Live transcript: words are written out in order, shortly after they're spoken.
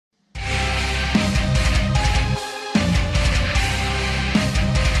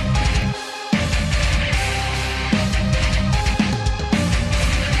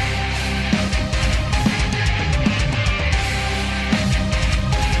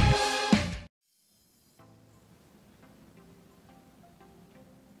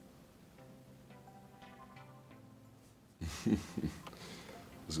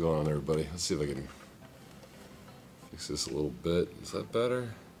What's going on, everybody? Let's see if I can fix this a little bit. Is that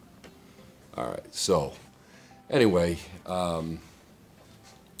better? Alright, so anyway,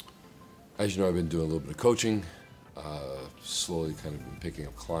 as you know, I've been doing a little bit of coaching, slowly kind of been picking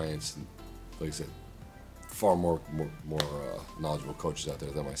up clients, and like I said, far more knowledgeable coaches out there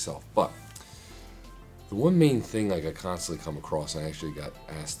than myself. But the one main thing like I constantly come across, and I actually got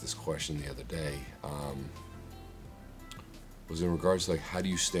asked this question the other day, was in regards to like, how do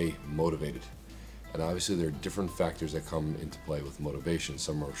you stay motivated? And obviously there are different factors that come into play with motivation.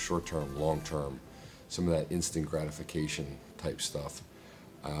 Some are short-term, long-term, some of that instant gratification type stuff.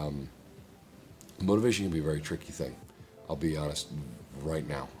 Motivation can be a very tricky thing. I'll be honest right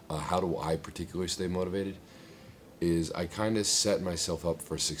now. How do I particularly stay motivated? Is I kind of set myself up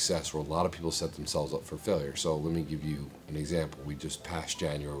for success where a lot of people set themselves up for failure. So let me give you an example. We just passed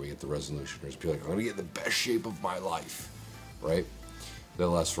January, we get the resolution. There's people like, I'm gonna get in the best shape of my life, right? That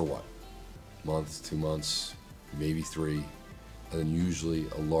lasts for what? Month, 2 months, maybe 3, and then usually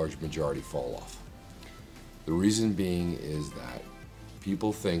a large majority fall off. The reason being is that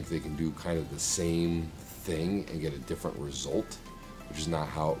people think they can do kind of the same thing and get a different result, which is not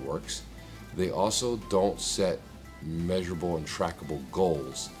how it works. They also don't set measurable and trackable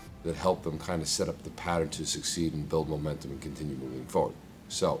goals that help them kind of set up the pattern to succeed and build momentum and continue moving forward.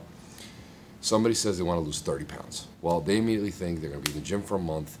 So somebody says they want to lose 30 pounds. Well, they immediately think they're going to be in the gym for a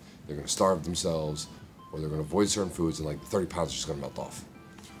month, they're going to starve themselves, or they're going to avoid certain foods, and like 30 pounds is just going to melt off.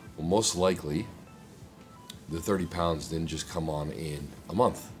 Well, most likely the 30 pounds didn't just come on in a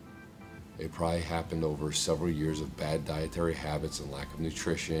month. It probably happened over several years of bad dietary habits and lack of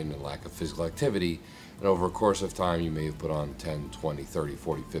nutrition and lack of physical activity. And over a course of time, you may have put on 10, 20, 30,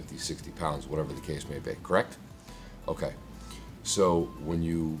 40, 50, 60 pounds, whatever the case may be, correct? Okay, so when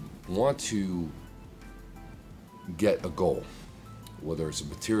you want to get a goal, whether it's a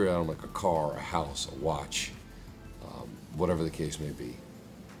material item like a car, a house, a watch, whatever the case may be,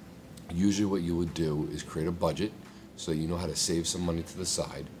 usually what you would do is create a budget so you know how to save some money to the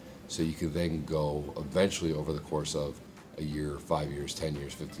side, so you can then go eventually over the course of a year, 5 years, 10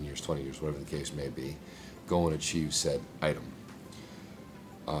 years, 15 years, 20 years, whatever the case may be, go and achieve said item.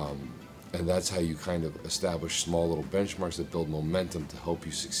 And that's how you kind of establish small little benchmarks that build momentum to help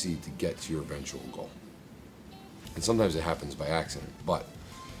you succeed to get to your eventual goal. And sometimes it happens by accident, but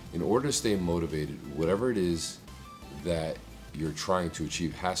in order to stay motivated, whatever it is that you're trying to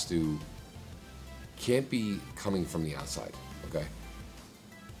achieve can't be coming from the outside, okay?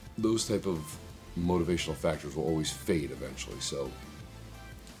 Those type of motivational factors will always fade eventually. So,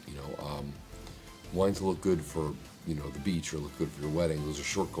 you know, wanting to look good for, you know, the beach or look good for your wedding, those are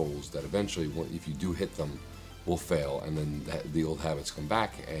short goals that eventually, if you do hit them, will fail, and then the old habits come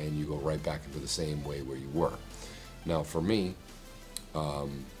back and you go right back into the same way where you were. Now for me,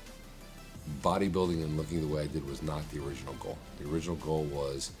 bodybuilding and looking the way I did was not the original goal. The original goal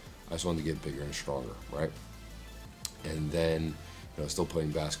was I just wanted to get bigger and stronger, right? And then, you know, still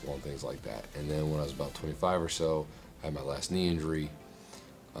playing basketball and things like that. And then when I was about 25 or so, I had my last knee injury,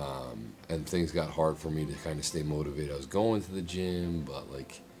 and things got hard for me to kind of stay motivated. I was going to the gym, but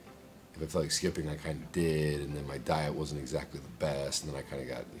like if I felt like skipping, I kind of did, and then my diet wasn't exactly the best, and then I kind of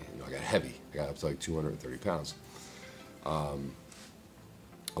got, you know, I got heavy. I got up to like 230 pounds.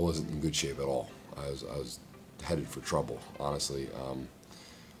 I wasn't in good shape at all. I was headed for trouble, honestly.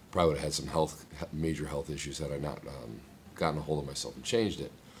 Probably would have had some major health issues had I not gotten a hold of myself and changed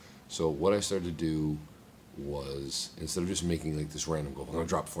it. So what I started to do was, instead of just making like this random goal, I'm going to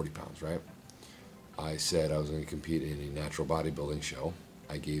drop 40 pounds, right? I said I was going to compete in a natural bodybuilding show.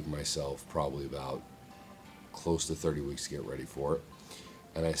 I gave myself probably about close to 30 weeks to get ready for it.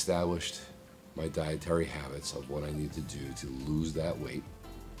 And I established my dietary habits of what I need to do to lose that weight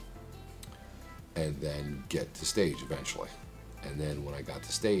and then get to stage eventually. And then when I got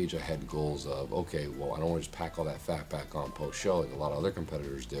to stage, I had goals of, okay, well, I don't want to just pack all that fat back on post-show like a lot of other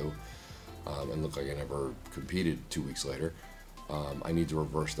competitors do, and look like I never competed 2 weeks later. I need to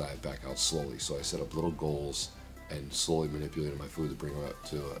reverse that back out slowly. So I set up little goals and slowly manipulated my food to bring them up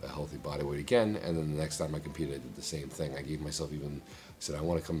to a healthy body weight again. And then the next time I competed, I did the same thing. I gave myself I said I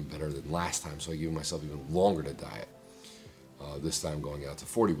want to come better than last time, so I gave myself even longer to diet. This time going out to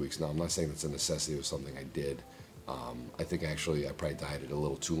 40 weeks. Now, I'm not saying that's a necessity, it was something I did. I think actually I probably dieted a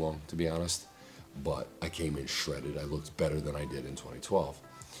little too long, to be honest, but I came in shredded. I looked better than I did in 2012.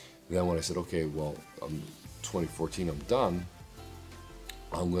 And then when I said, okay, well, 2014, I'm done,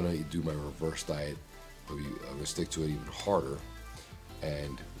 I'm going to do my reverse diet. I'm going to stick to it even harder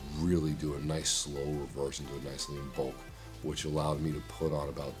and really do a nice slow reverse and do it nicely in bulk, which allowed me to put on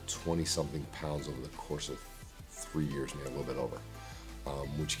about 20-something pounds over the course of 3 years, maybe a little bit over,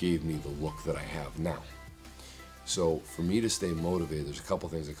 which gave me the look that I have now. So for me to stay motivated, there's a couple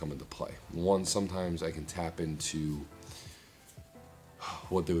things that come into play. One, sometimes I can tap into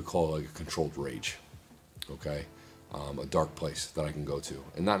what they would call like a controlled rage, okay? A dark place that I can go to,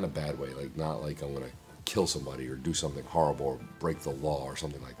 and not in a bad way, like not like I'm gonna kill somebody or do something horrible or break the law or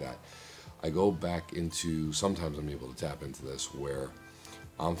something like that. I go back into, sometimes I'm able to tap into this where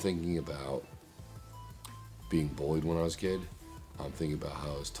I'm thinking about being bullied when I was a kid. I'm thinking about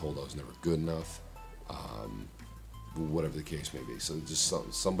how I was told I was never good enough, whatever the case may be. So just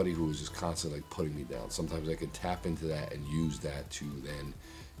somebody who was just constantly like putting me down. Sometimes I could tap into that and use that to then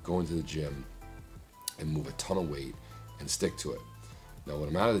go into the gym and move a ton of weight and stick to it. Now when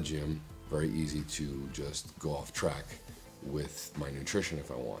I'm out of the gym, very easy to just go off track with my nutrition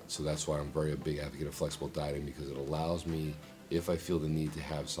if I want. So that's why I'm a big advocate of flexible dieting, because it allows me, if I feel the need to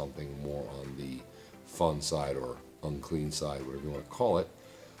have something more on the fun side or unclean side, whatever you want to call it,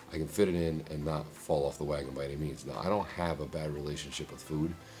 I can fit it in and not fall off the wagon by any means. Now, I don't have a bad relationship with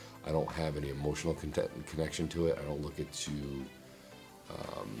food. I don't have any emotional connection to it. I don't look at to,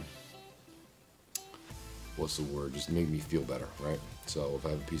 what's the word, just make me feel better, right? So if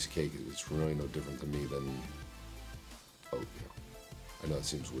I have a piece of cake, it's really no different to me than, I know it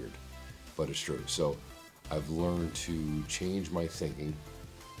seems weird, but it's true. So I've learned to change my thinking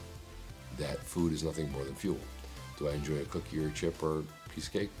that food is nothing more than fuel. Do I enjoy a cookie or a chip or a piece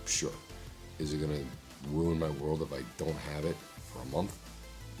of cake? Sure. Is it going to ruin my world if I don't have it for a month?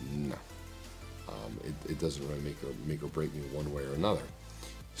 No. It doesn't really make or break me one way or another.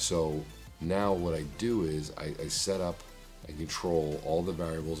 So now what I do is I set up and control all the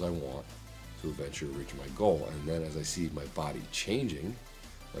variables I want to eventually reach my goal. And then as I see my body changing,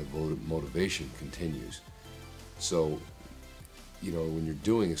 my motivation continues. So, you know, when you're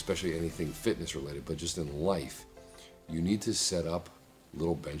doing, especially anything fitness related, but just in life, you need to set up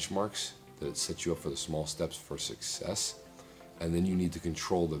little benchmarks that set you up for the small steps for success. And then you need to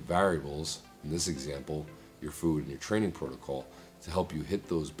control the variables, in this example, your food and your training protocol, to help you hit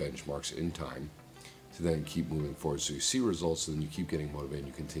those benchmarks in time to then keep moving forward. So you see results, and then you keep getting motivated and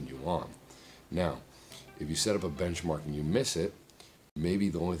you continue on. Now, if you set up a benchmark and you miss it, maybe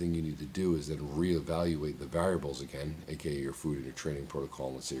the only thing you need to do is then reevaluate the variables again, aka your food and your training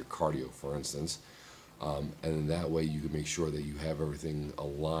protocol, let's say your cardio, for instance, and then that way you can make sure that you have everything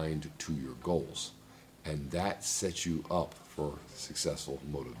aligned to your goals. And that sets you up for successful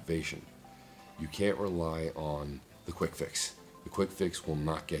motivation. You can't rely on the quick fix. The quick fix will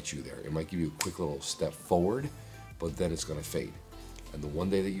not get you there. It might give you a quick little step forward, but then it's going to fade. And the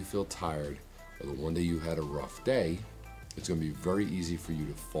one day that you feel tired, or the one day you had a rough day, it's going to be very easy for you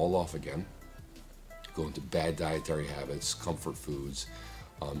to fall off again, go into bad dietary habits, comfort foods,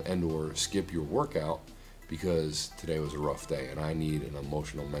 and or skip your workout because today was a rough day and I need an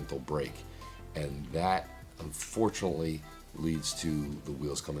emotional mental break. And that, unfortunately, leads to the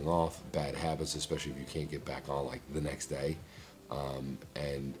wheels coming off, bad habits, especially if you can't get back on like the next day,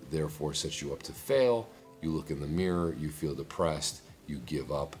 and therefore sets you up to fail. You look in the mirror, you feel depressed, you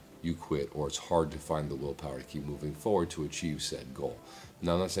give up, you quit, or it's hard to find the willpower to keep moving forward to achieve said goal.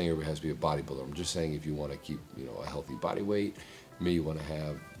 Now, I'm not saying everybody has to be a bodybuilder. I'm just saying if you want to keep, you know, a healthy body weight, maybe you want to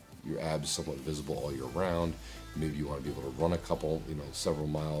have your abs somewhat visible all year round. Maybe you want to be able to run a couple, you know, several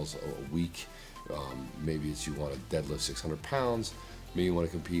miles a week. Maybe it's you want to deadlift 600 pounds. Maybe you want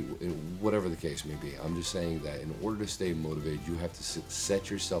to compete, whatever the case may be. I'm just saying that in order to stay motivated, you have to set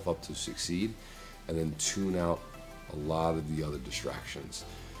yourself up to succeed and then tune out a lot of the other distractions.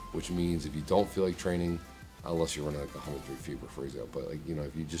 Which means if you don't feel like training, unless you're running like 103 fever, for example, but like, you know,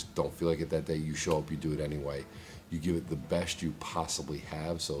 if you just don't feel like it that day, you show up, you do it anyway. You give it the best you possibly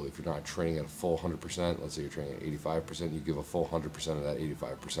have. So if you're not training at a full 100%, let's say you're training at 85%, you give a full 100% of that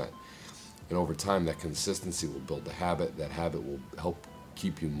 85%. And over time, that consistency will build the habit. That habit will help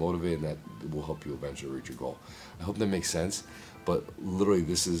keep you motivated, and that will help you eventually reach your goal. I hope that makes sense, but literally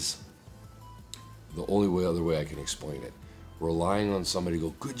this is the only other way I can explain it. Relying on somebody to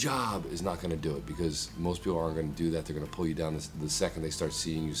go, good job, is not going to do it, because most people aren't going to do that. They're going to pull you down the second they start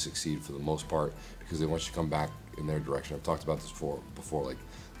seeing you succeed, for the most part, because they want you to come back in their direction. I've talked about this before, like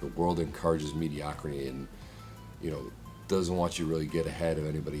the world encourages mediocrity and, you know, doesn't want you to really get ahead of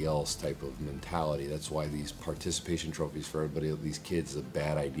anybody else type of mentality. That's why these participation trophies for everybody, these kids, is a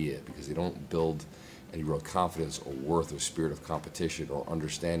bad idea, because they don't build any real confidence or worth or spirit of competition or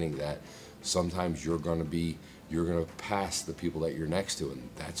understanding that sometimes you're going to pass the people that you're next to, and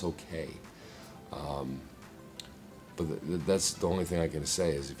that's okay. But that's the only thing I can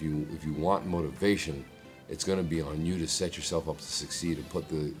say is if you want motivation, it's going to be on you to set yourself up to succeed and put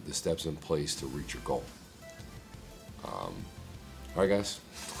the steps in place to reach your goal. All right, guys.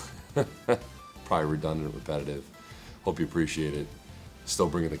 Probably redundant, repetitive. Hope you appreciate it. Still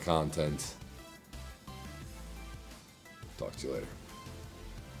bringing the content. Talk to you later.